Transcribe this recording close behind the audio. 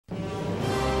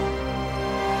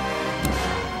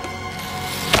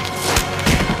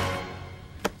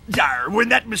When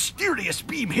that mysterious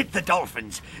beam hit the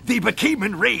Dolphins, they became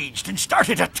enraged and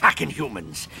started attacking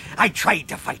humans. I tried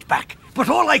to fight back, but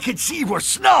all I could see were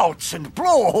snouts and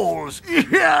blowholes.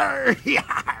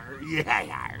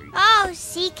 Oh,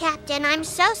 Sea Captain, I'm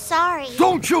so sorry.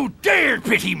 Don't you dare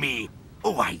pity me!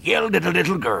 Oh, I yelled at a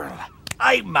little girl.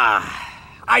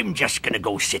 I'm just gonna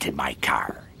go sit in my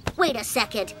car. Wait a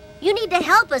second. You need to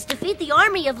help us defeat the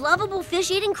army of lovable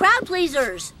fish-eating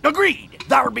crowd-pleasers. Agreed.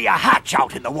 There'll be a hatch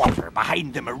out in the water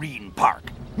behind the marine park.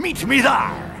 Meet me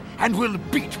there, and we'll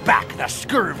beat back the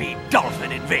scurvy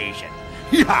dolphin invasion.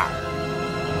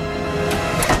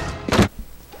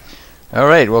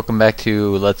 Alright, welcome back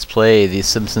to Let's Play the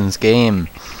Simpsons game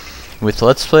with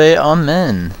Let's Play on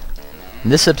Men. In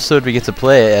this episode we get to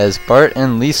play as Bart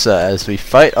and Lisa as we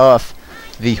fight off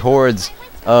the hordes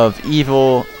of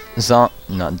evil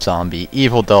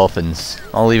evil dolphins.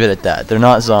 I'll leave it at that. They're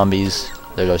not zombies,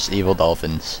 they're just evil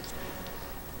dolphins.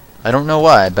 I don't know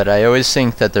why, but I always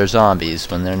think that they're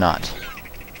zombies when they're not.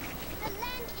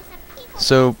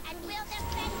 So,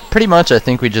 pretty much I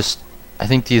think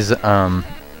these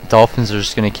dolphins are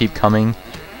just gonna keep coming,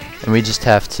 and we just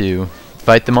have to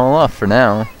fight them all off for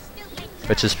now,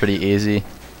 which is pretty easy.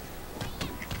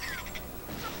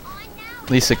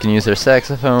 Lisa can use her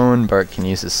saxophone, Bart can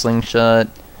use his slingshot.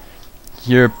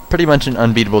 You're pretty much an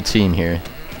unbeatable team here.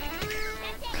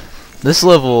 This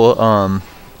level,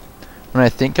 when I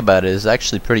think about it, is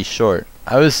actually pretty short.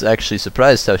 I was actually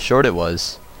surprised how short it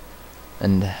was,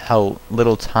 and how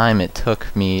little time it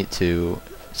took me to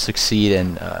succeed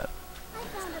in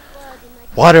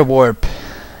Water Warp.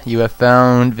 You have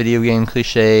found video game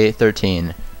cliché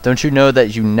 13. Don't you know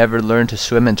that you never learned to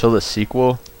swim until the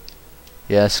sequel?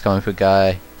 Yes, comic book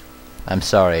guy. I'm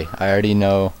sorry. I already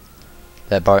know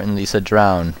that Bart and Lisa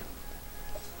drown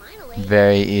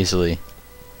very easily.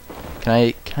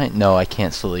 Can I? No, I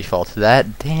can't slowly fall to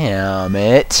that. Damn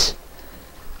it.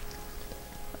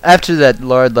 After that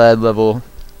Lard Lad level,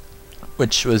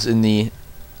 which was in the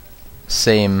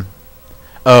same...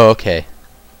 Oh, okay.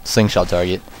 Slingshot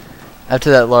target.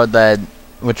 After that Lard Lad,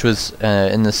 which was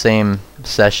in the same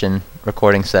session,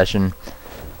 recording session,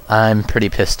 I'm pretty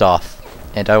pissed off.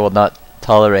 And I will not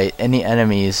tolerate any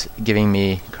enemies giving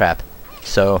me crap.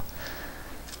 So,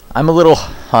 I'm a little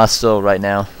hostile right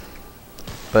now.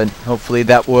 But hopefully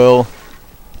that will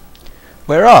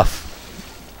wear off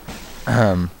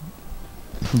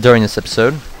during this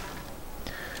episode.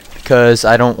 Because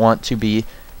I don't want to be...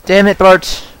 Damn it,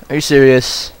 Bart! Are you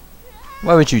serious?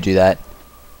 Why would you do that?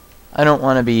 I don't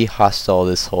want to be hostile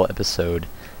this whole episode.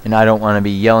 And I don't want to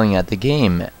be yelling at the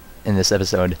game in this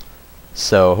episode.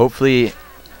 So hopefully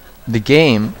the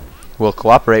game will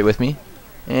cooperate with me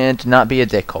and not be a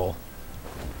dickhole.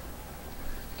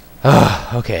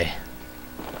 Okay.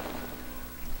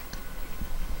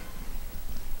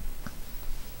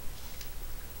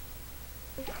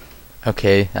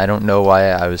 Okay, I don't know why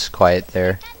I was quiet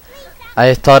there.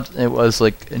 I thought it was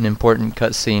like an important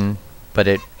cutscene, but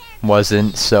it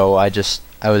wasn't, so I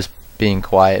was being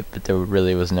quiet, but there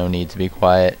really was no need to be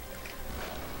quiet.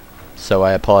 So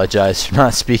I apologize for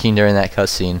not speaking during that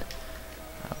cutscene.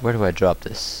 Where do I drop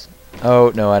this?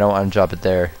 Oh, no, I don't want to drop it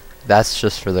there. That's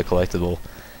just for the collectible.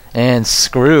 And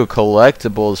screw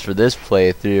collectibles for this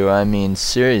playthrough. I mean,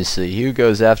 seriously, who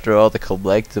goes after all the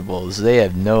collectibles? They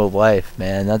have no life,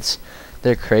 man.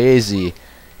 They're crazy.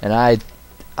 And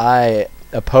I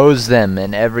oppose them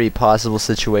in every possible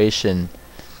situation.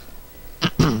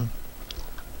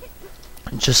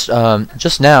 Just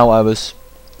now I was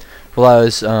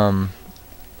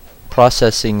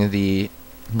processing the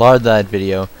Lard Lad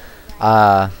video,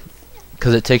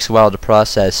 because it takes a while to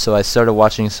process, so I started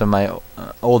watching some of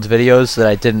my old videos that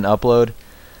I didn't upload,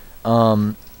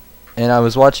 and I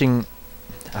was watching,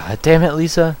 damn it,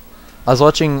 Lisa, I was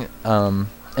watching an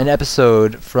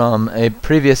episode from a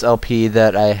previous LP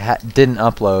that I didn't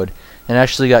upload, and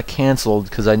actually got cancelled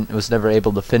because I was never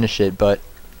able to finish it, but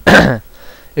it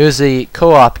was a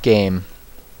co-op game,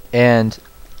 and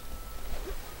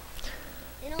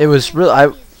it was real.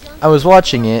 I was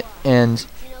watching it, and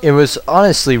it was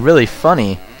honestly really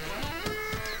funny.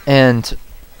 And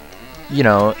you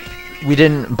know, we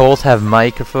didn't both have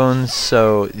microphones,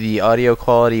 so the audio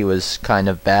quality was kind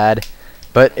of bad,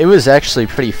 but it was actually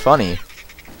pretty funny.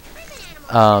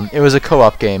 It was a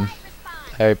co-op game.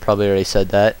 I probably already said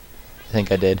that. I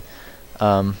think I did.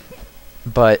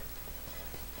 But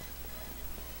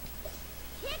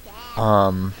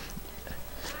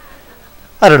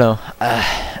I don't know.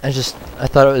 I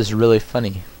thought it was really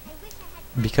funny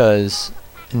because,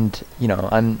 and you know,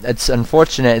 it's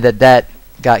unfortunate that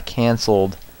got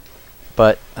canceled,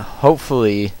 but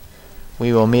hopefully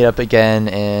we will meet up again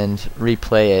and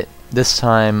replay it. This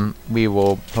time we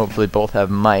will hopefully both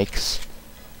have mics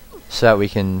so that we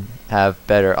can have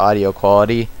better audio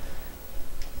quality.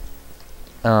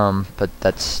 But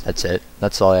that's it.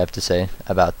 That's all I have to say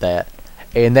about that.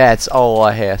 And that's all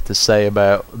I have to say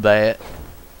about that.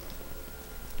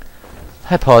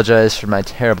 I apologize for my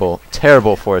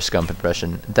terrible Forrest Gump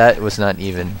impression. That was not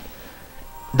even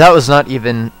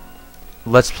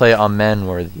Let's Play on Men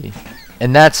worthy.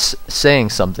 And that's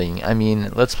saying something. I mean,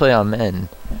 Let's Play on Men.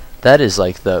 That is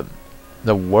like the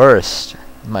worst.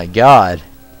 My god.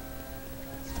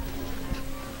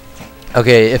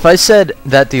 Okay, if I said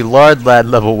that the Lard Lad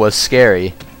level was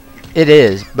scary, it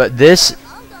is, but this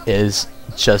is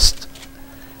just,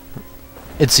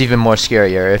 it's even more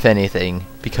scarier, if anything,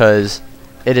 because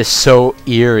it is so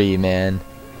eerie, man.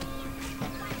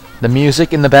 The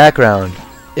music in the background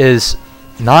is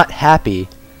not happy.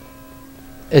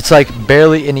 It's like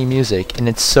barely any music, and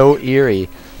it's so eerie.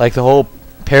 Like the whole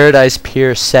Paradise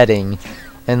Pier setting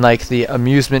and like the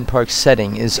amusement park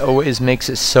setting is always makes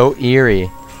it so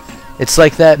eerie. It's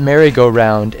like that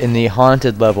merry-go-round in the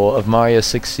haunted level of Mario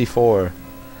 64.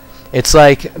 It's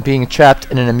like being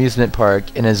trapped in an amusement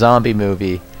park in a zombie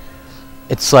movie.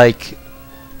 It's like,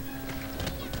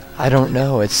 I don't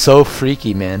know, it's so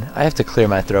freaky, man. I have to clear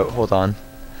my throat, hold on.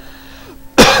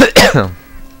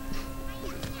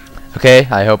 Okay,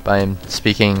 I hope I'm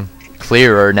speaking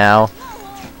clearer now.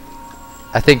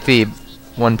 I think the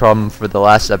one problem for the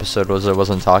last episode was I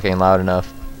wasn't talking loud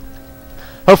enough.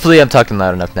 Hopefully I'm talking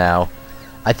loud enough now.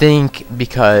 I think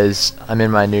because I'm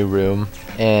in my new room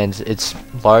and it's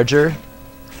larger,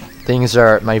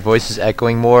 my voice is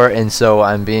echoing more, and so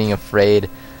I'm being afraid.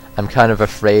 I'm kind of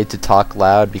afraid to talk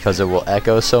loud because it will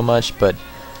echo so much, but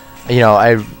you know,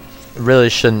 I really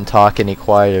shouldn't talk any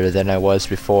quieter than I was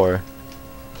before.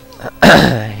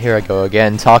 Here I go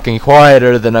again, talking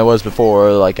quieter than I was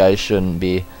before, like I shouldn't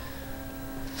be.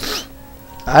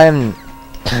 I'm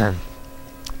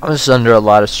just under a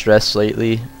lot of stress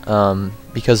lately,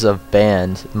 because of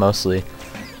band, mostly.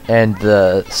 And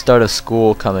the start of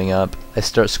school coming up. I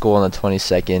start school on the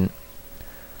 22nd.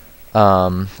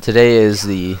 Today is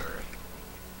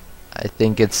I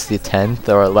think it's the 10th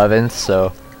or 11th,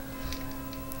 so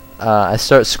I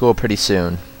start school pretty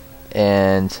soon.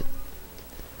 And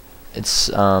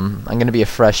it's I'm gonna be a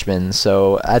freshman,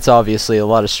 so that's obviously a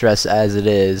lot of stress as it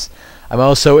is. I'm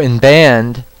also in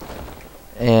band,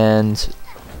 and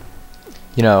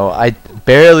you know, I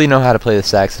barely know how to play the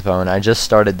saxophone. I just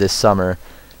started this summer,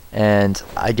 and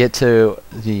I get to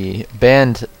the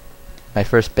band, my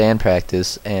first band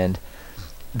practice, and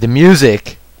the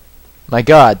music, my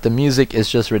god, the music is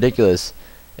just ridiculous.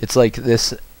 It's like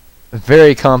this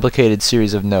very complicated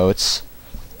series of notes.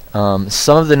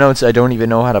 Some of the notes I don't even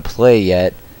know how to play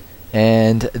yet,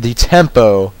 and the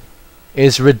tempo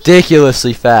is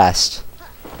ridiculously fast.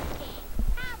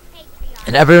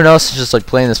 And everyone else is just like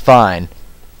playing this fine.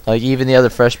 Like even the other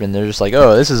freshmen, they're just like,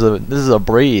 "Oh, this is a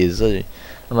breeze." I'm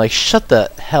like, "Shut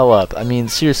the hell up." I mean,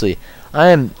 seriously, I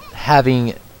am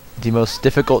having the most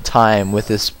difficult time with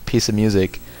this piece of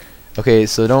music. Okay,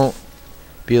 so don't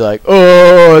be like,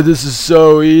 "Oh, this is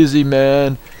so easy,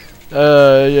 man."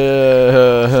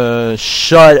 Yeah.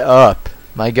 Shut up.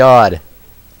 My god.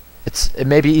 It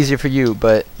may be easier for you,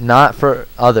 but not for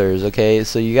others, okay?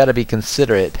 So you gotta be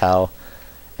considerate, pal.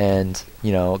 And,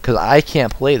 you know, because I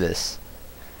can't play this.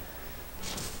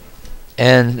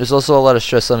 And there's also a lot of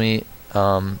stress on me,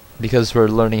 because we're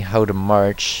learning how to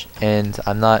march, and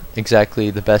I'm not exactly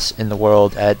the best in the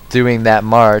world at doing that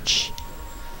march.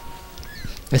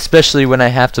 Especially when I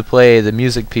have to play the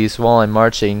music piece while I'm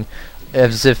marching,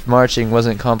 as if marching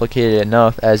wasn't complicated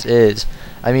enough as is.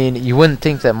 I mean, you wouldn't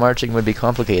think that marching would be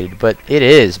complicated, but it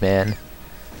is, man.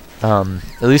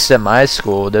 At least at my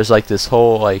school, there's like this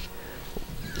whole like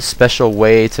special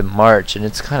way to march, and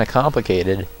it's kind of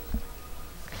complicated.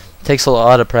 It takes a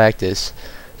lot of practice.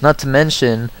 Not to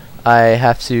mention, I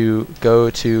have to go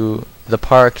to the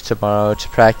park tomorrow to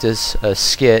practice a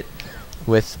skit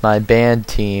with my band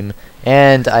team,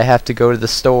 and I have to go to the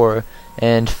store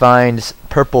and find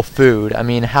purple food. I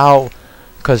mean, how,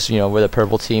 because, you know, we're the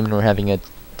purple team and we're having a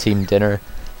team dinner,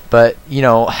 but, you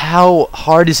know, how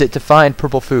hard is it to find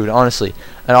purple food, honestly?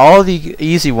 And all the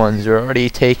easy ones are already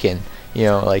taken, you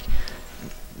know, like,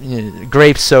 you know,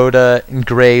 grape soda and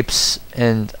grapes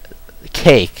and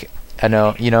cake, I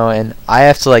know, you know, and I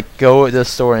have to, like, go to the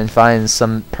store and find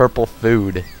some purple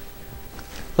food.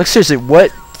 Like, seriously,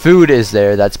 what food is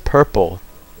there that's purple?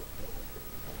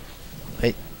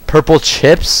 Purple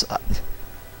chips? I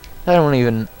don't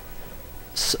even...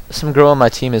 some girl on my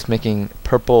team is making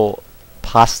purple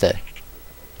pasta.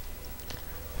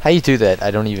 How you do that,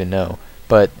 I don't even know.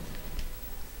 But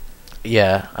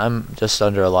yeah, I'm just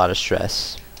under a lot of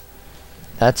stress.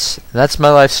 That's my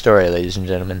life story, ladies and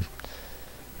gentlemen.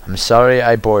 I'm sorry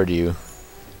I bored you.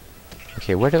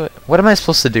 Okay, what am I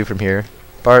supposed to do from here?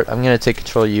 Bart, I'm gonna take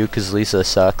control of you because Lisa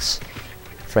sucks,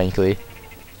 frankly.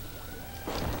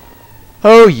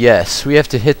 Oh yes, we have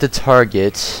to hit the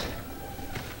target.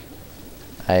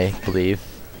 I believe.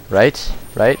 Right?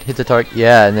 Right? Hit the target.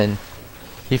 Yeah, and then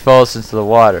he falls into the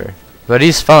water. But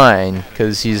he's fine,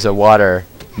 because he's a water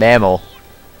mammal.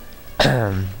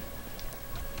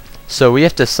 So we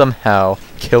have to somehow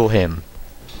kill him.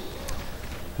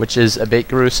 Which is a bit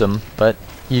gruesome, but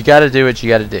you gotta do what you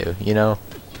gotta do, you know?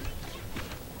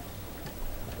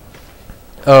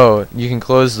 Oh, you can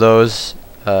close those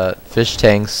fish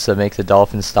tanks to make the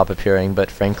dolphins stop appearing, but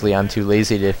frankly I'm too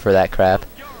lazy for that crap.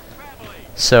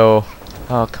 So,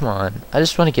 oh come on, I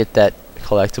just want to get that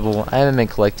collectible. I haven't been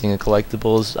collecting the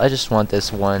collectibles. I just want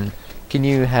this one. Can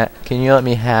you let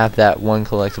me have that one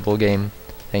collectible game?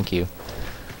 Thank you.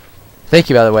 Thank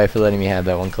you, by the way, for letting me have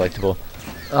that one collectible.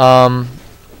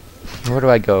 Where do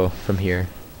I go from here?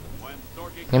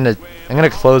 I'm gonna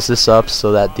close this up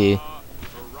so that they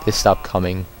stop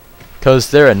coming, cause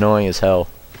they're annoying as hell.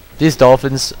 These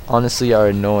dolphins honestly are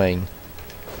annoying.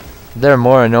 They're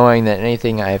more annoying than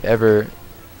anything I've ever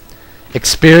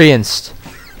experienced.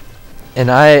 And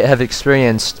I have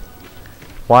experienced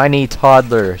whiny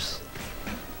toddlers.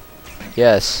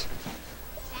 Yes.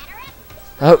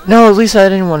 Oh no, Lisa! I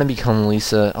didn't want to become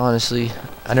Lisa. Honestly,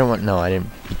 I didn't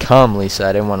become Lisa.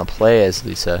 I didn't want to play as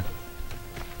Lisa.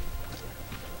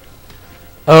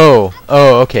 Oh,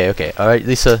 okay. All right,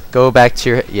 Lisa, go back to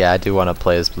your. Yeah, I do want to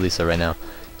play as Lisa right now.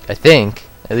 I think,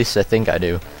 at least I think I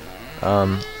do.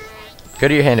 Go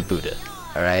to your hand at Buddha.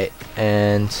 All right,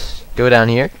 and go down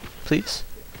here, please.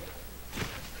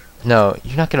 No,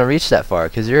 you're not gonna reach that far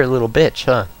because you're a little bitch,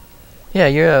 huh? Yeah,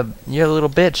 you're a little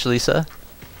bitch, Lisa.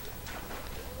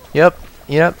 Yep.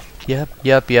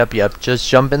 Just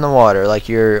jump in the water like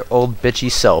your old bitchy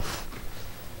self.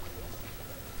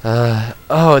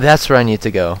 Oh, that's where I need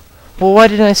to go. Well, why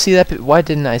didn't I see that? Why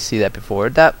didn't I see that before?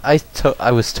 That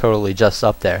I was totally just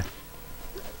up there.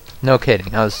 No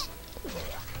kidding.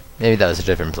 Maybe that was a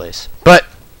different place, but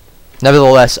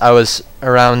nevertheless, I was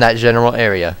around that general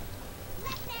area.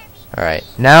 All right,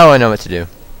 now I know what to do.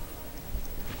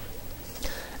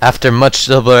 After much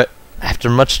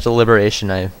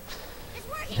deliberation, I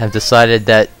have decided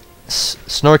that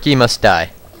Snorky must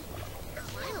die.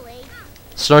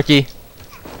 Snorky,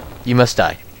 you must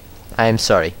die. I am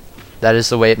sorry. That is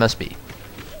the way it must be.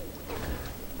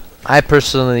 I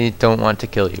personally don't want to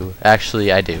kill you.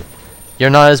 Actually, I do. You're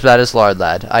not as bad as Lard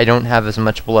Lad. I don't have as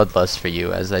much bloodlust for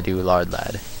you as I do Lard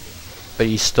Lad. But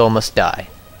you still must die.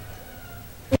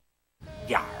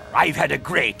 Yeah, I've had a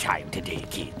great time today,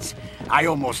 kids. I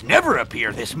almost never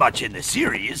appear this much in the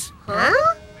series.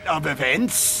 Huh? Of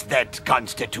events that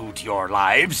constitute your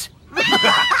lives.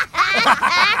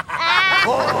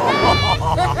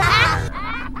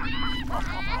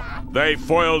 They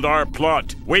foiled our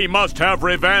plot. We must have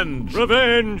revenge.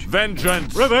 Revenge.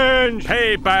 Vengeance. Revenge.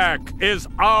 Payback is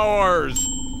ours.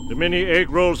 The mini egg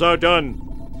rolls are done.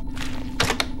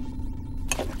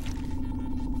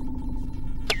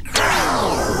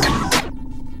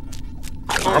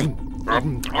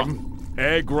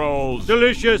 Egg rolls.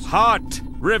 Delicious. Hot.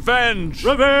 Revenge.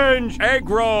 Revenge. Egg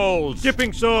rolls.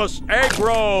 Dipping sauce. Egg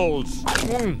rolls.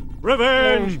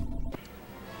 Revenge.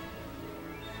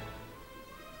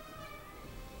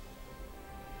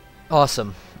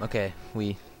 Awesome. Okay,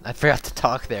 I forgot to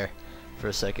talk there for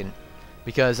a second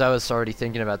because I was already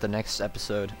thinking about the next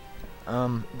episode.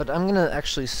 But I'm gonna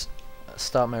actually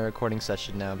stop my recording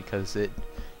session now because it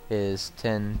is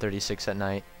 10:36 at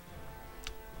night.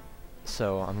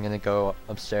 So I'm gonna go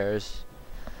upstairs.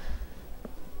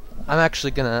 I'm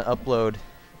actually gonna upload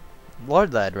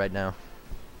Lord Lad right now.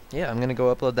 Yeah, I'm gonna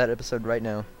go upload that episode right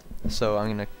now. So I'm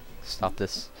gonna stop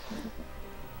this.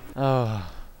 Oh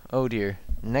dear.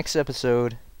 Next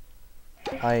episode,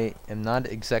 I am not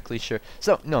exactly sure.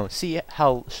 So, no, see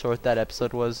how short that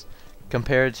episode was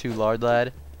compared to Lard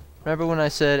Lad? Remember when I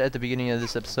said at the beginning of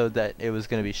this episode that it was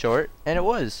going to be short? And it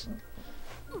was.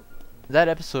 That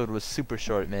episode was super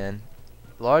short, man.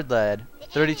 Lard Lad,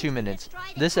 32 minutes.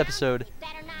 This episode,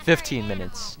 15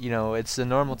 minutes. You know, it's the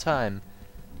normal time.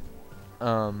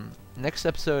 Next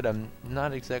episode, I'm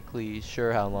not exactly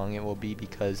sure how long it will be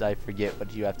because I forget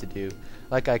what you have to do.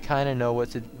 Like, I kind of know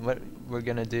what we're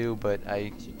gonna do, but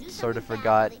I sort of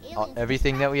forgot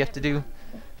everything that we have to do.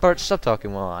 Bart, stop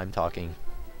talking while I'm talking.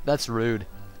 That's rude.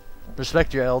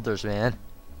 Respect your elders, man.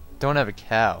 Don't have a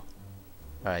cow.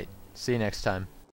 Alright, see you next time.